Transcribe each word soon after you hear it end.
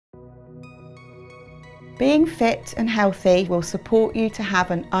Being fit and healthy will support you to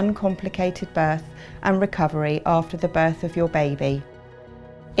have an uncomplicated birth and recovery after the birth of your baby.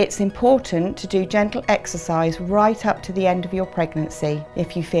 It's important to do gentle exercise right up to the end of your pregnancy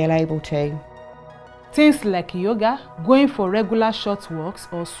if you feel able to. Things like yoga, going for regular short walks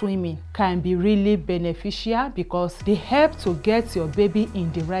or swimming can be really beneficial because they help to get your baby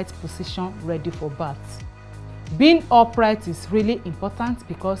in the right position ready for birth. Being upright is really important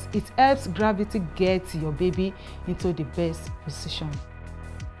because it helps gravity get your baby into the best position.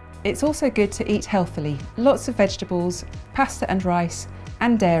 It's also good to eat healthily. Lots of vegetables, pasta and rice,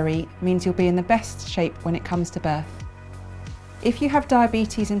 and dairy means you'll be in the best shape when it comes to birth. If you have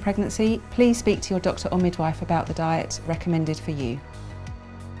diabetes in pregnancy, please speak to your doctor or midwife about the diet recommended for you.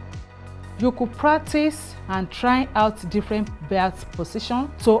 You could practice and try out different birth positions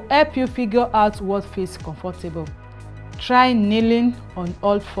to help you figure out what feels comfortable. Try kneeling on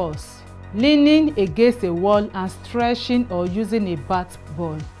all fours, leaning against a wall and stretching or using a bath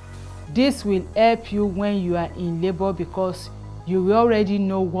ball. This will help you when you are in labor because you already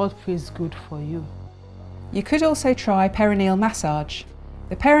know what feels good for you. You could also try perineal massage.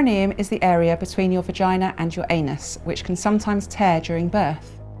 The perineum is the area between your vagina and your anus, which can sometimes tear during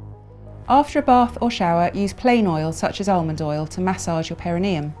birth. After a bath or shower, use plain oil such as almond oil to massage your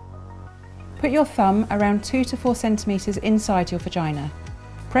perineum. Put your thumb around 2 to 4 centimetres inside your vagina.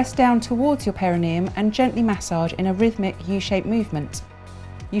 Press down towards your perineum and gently massage in a rhythmic U-shaped movement.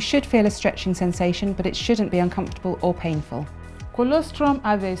 You should feel a stretching sensation, but it shouldn't be uncomfortable or painful. Colostrum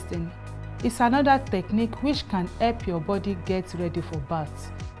harvesting is another technique which can help your body get ready for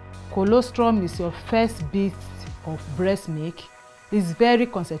birth. Colostrum is your first bit of breast milk. It's very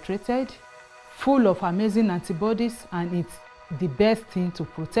concentrated, full of amazing antibodies, and it's the best thing to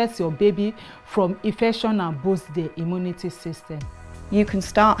protect your baby from infection and boost the immunity system. You can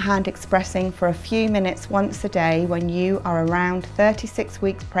start hand expressing for a few minutes once a day when you are around 36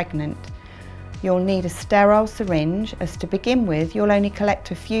 weeks pregnant. You'll need a sterile syringe, as to begin with you'll only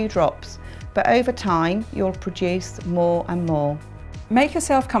collect a few drops, but over time you'll produce more and more. Make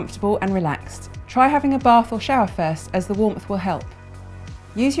yourself comfortable and relaxed. Try having a bath or shower first, as the warmth will help.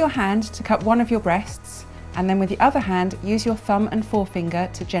 Use your hand to cup one of your breasts, and then with the other hand use your thumb and forefinger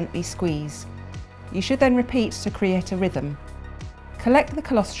to gently squeeze. You should then repeat to create a rhythm. Collect the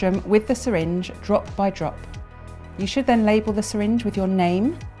colostrum with the syringe drop by drop. You should then label the syringe with your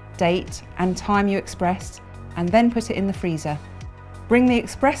name, date and time you expressed, and then put it in the freezer. Bring the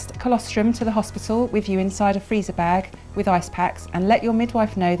expressed colostrum to the hospital with you inside a freezer bag with ice packs and let your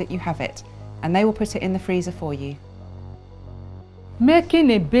midwife know that you have it, and they will put it in the freezer for you. Making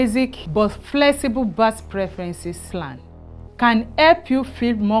a basic but flexible birth preferences plan can help you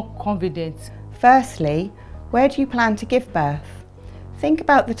feel more confident. Firstly, where do you plan to give birth? Think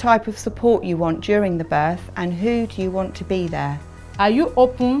about the type of support you want during the birth and who do you want to be there. Are you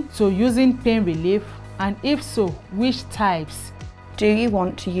open to using pain relief, and if so, which types? Do you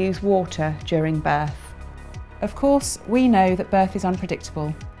want to use water during birth? Of course, we know that birth is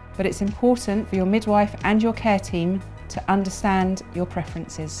unpredictable, but it's important for your midwife and your care team to understand your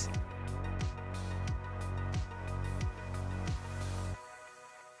preferences.